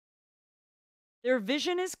Their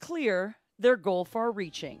vision is clear, their goal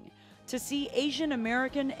far-reaching: to see Asian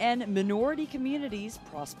American and minority communities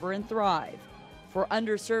prosper and thrive, for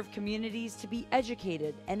underserved communities to be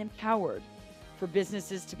educated and empowered, for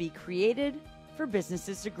businesses to be created, for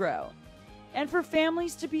businesses to grow, and for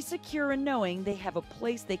families to be secure in knowing they have a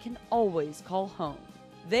place they can always call home.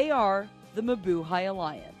 They are the Mabuhay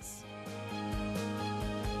Alliance.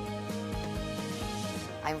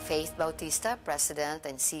 I'm Faith Bautista, President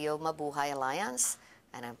and CEO of Mabuhay Alliance,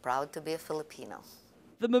 and I'm proud to be a Filipino.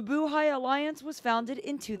 The Mabuhay Alliance was founded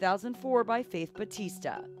in 2004 by Faith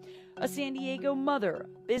Bautista. A San Diego mother,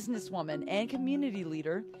 businesswoman, and community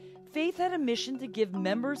leader, Faith had a mission to give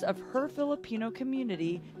members of her Filipino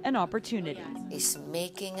community an opportunity. Is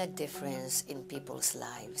making a difference in people's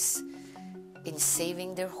lives, in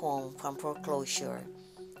saving their home from foreclosure,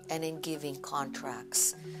 and in giving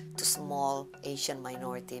contracts to small Asian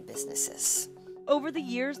minority businesses. Over the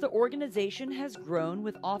years, the organization has grown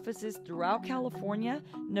with offices throughout California,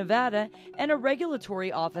 Nevada, and a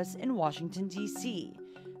regulatory office in Washington, D.C.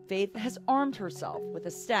 Faith has armed herself with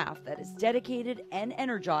a staff that is dedicated and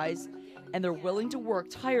energized, and they're willing to work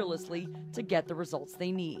tirelessly to get the results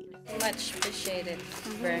they need. Much appreciated,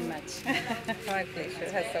 very much. My pleasure,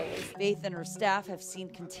 as always. Faith and her staff have seen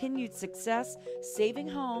continued success, saving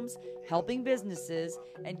homes, helping businesses,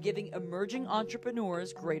 and giving emerging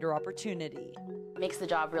entrepreneurs greater opportunity. Makes the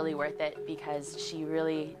job really worth it because she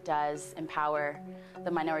really does empower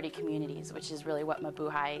the minority communities, which is really what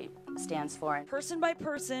Mabuhay stands for. Person by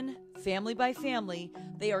person, family by family,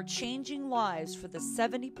 they are changing lives for the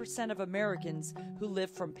 70% of Americans who live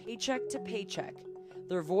from paycheck to paycheck.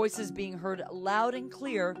 Their voices being heard loud and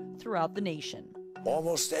clear throughout the nation.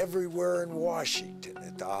 Almost everywhere in Washington,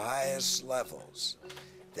 at the highest levels,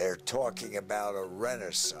 they're talking about a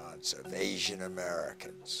renaissance of Asian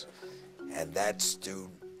Americans. And that's due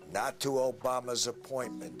not to Obama's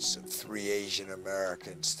appointments of 3 Asian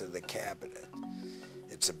Americans to the cabinet.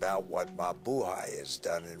 It's about what Mabuhay has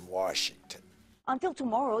done in Washington. Until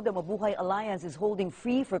tomorrow, the Mabuhay Alliance is holding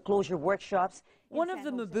free foreclosure workshops. One of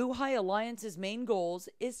the Mabuhay Alliance's main goals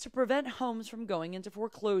is to prevent homes from going into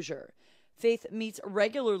foreclosure. Faith meets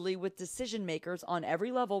regularly with decision makers on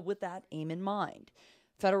every level with that aim in mind.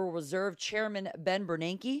 Federal Reserve Chairman Ben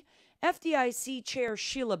Bernanke, FDIC Chair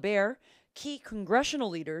Sheila Bair, key congressional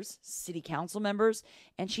leaders, city council members,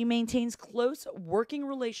 and she maintains close working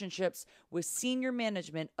relationships with senior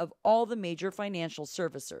management of all the major financial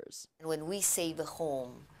servicers. When we save a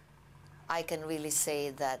home, I can really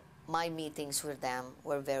say that my meetings with them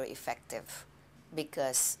were very effective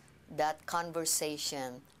because that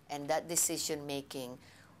conversation and that decision making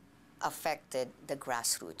affected the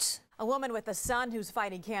grassroots. A woman with a son who's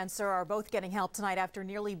fighting cancer are both getting help tonight after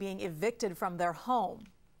nearly being evicted from their home.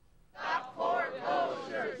 Stop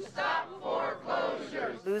foreclosures! Stop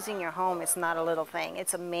foreclosures! Losing your home is not a little thing,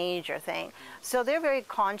 it's a major thing. So they're very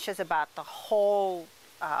conscious about the whole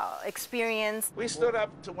experience. We stood up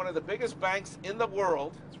to one of the biggest banks in the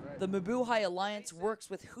world. The Mabuhay Alliance works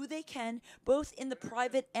with who they can, both in the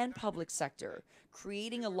private and public sector,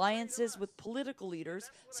 creating alliances with political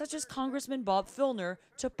leaders such as Congressman Bob Filner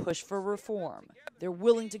to push for reform. They're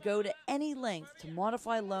willing to go to any length to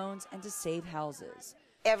modify loans and to save houses.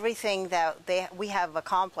 Everything that we have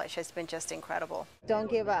accomplished has been just incredible. Don't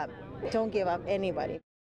give up. Don't give up anybody.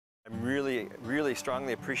 I'm really, really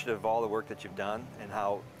strongly appreciative of all the work that you've done and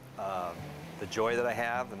how the joy that I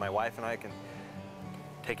have, that my wife and I can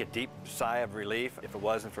take a deep sigh of relief. If it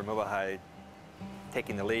wasn't for Mabuhay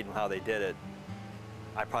taking the lead in how they did it,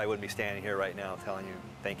 I probably wouldn't be standing here right now telling you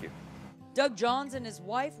thank you. Doug Johns and his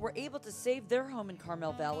wife were able to save their home in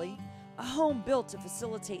Carmel Valley, a home built to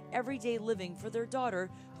facilitate everyday living for their daughter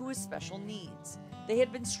who has special needs. They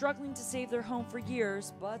had been struggling to save their home for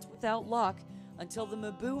years, but without luck, until the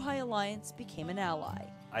Mabuhay Alliance became an ally.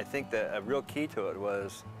 I think that a real key to it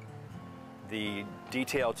was the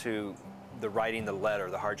detail to the writing the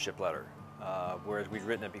letter, the hardship letter. Whereas we'd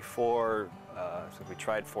written it before, so we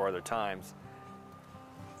tried 4 other times.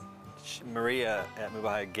 Maria at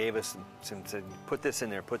Mabuhay gave us some, said, put this in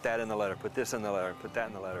there, put that in the letter, put this in the letter, put that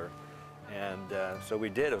in the letter. And so we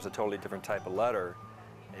did. It was a totally different type of letter,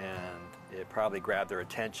 and it probably grabbed their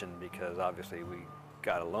attention because obviously we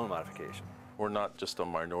got a loan modification. We're not just a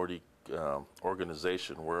minority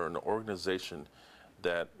organization. We're an organization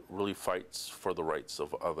that really fights for the rights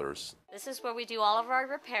of others. This is where we do all of our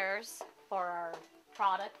repairs for our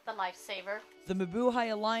product, the Lifesaver. The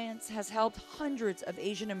Mabuhay Alliance has helped hundreds of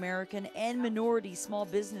Asian American and minority small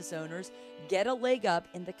business owners get a leg up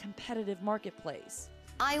in the competitive marketplace.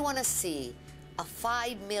 I want to see a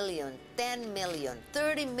 $5 million, $10 million,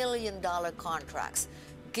 $30 million contracts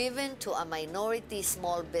given to a minority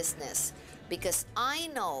small business, because I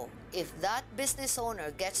know if that business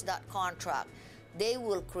owner gets that contract, they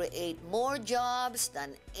will create more jobs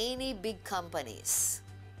than any big companies.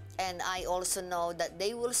 And I also know that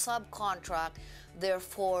they will subcontract,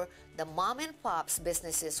 therefore the mom and pops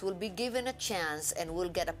businesses will be given a chance and will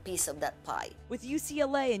get a piece of that pie. With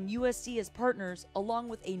UCLA and USC as partners, along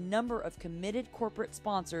with a number of committed corporate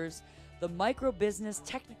sponsors, the Micro Business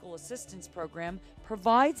Technical Assistance Program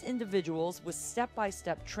provides individuals with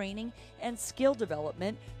step-by-step training and skill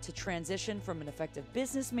development to transition from an effective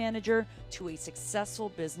business manager to a successful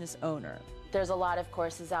business owner. There's a lot of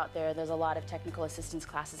courses out there, there's a lot of technical assistance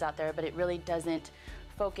classes out there, but it really doesn't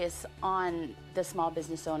focus on the small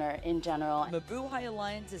business owner in general. Mabuhay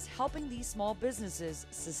Alliance is helping these small businesses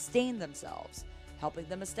sustain themselves, helping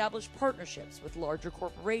them establish partnerships with larger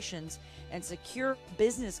corporations and secure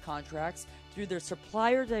business contracts through their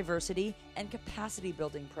supplier diversity and capacity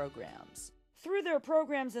building programs. Through their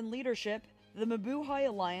programs and leadership, the Mabuhay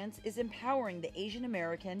Alliance is empowering the Asian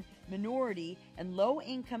American, minority, and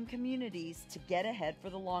low-income communities to get ahead for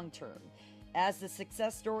the long term. As the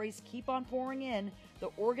success stories keep on pouring in, the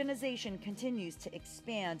organization continues to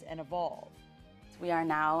expand and evolve. We are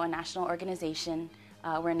now a national organization.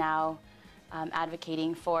 We're now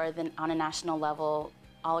advocating for on a national level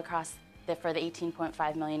all across for the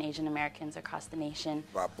 18.5 million Asian Americans across the nation.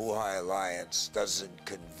 Mabuhay Alliance doesn't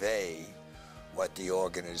convey what the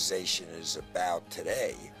organization is about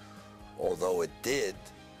today, although it did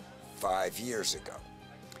 5 years ago.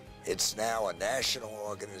 It's now a national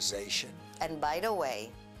organization. And by the way,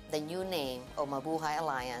 the new name of Mabuhay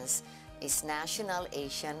Alliance is National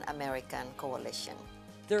Asian American Coalition.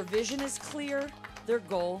 Their vision is clear, their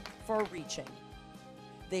goal far-reaching.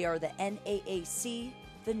 They are the NAAC,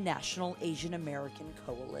 the National Asian American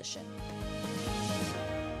Coalition.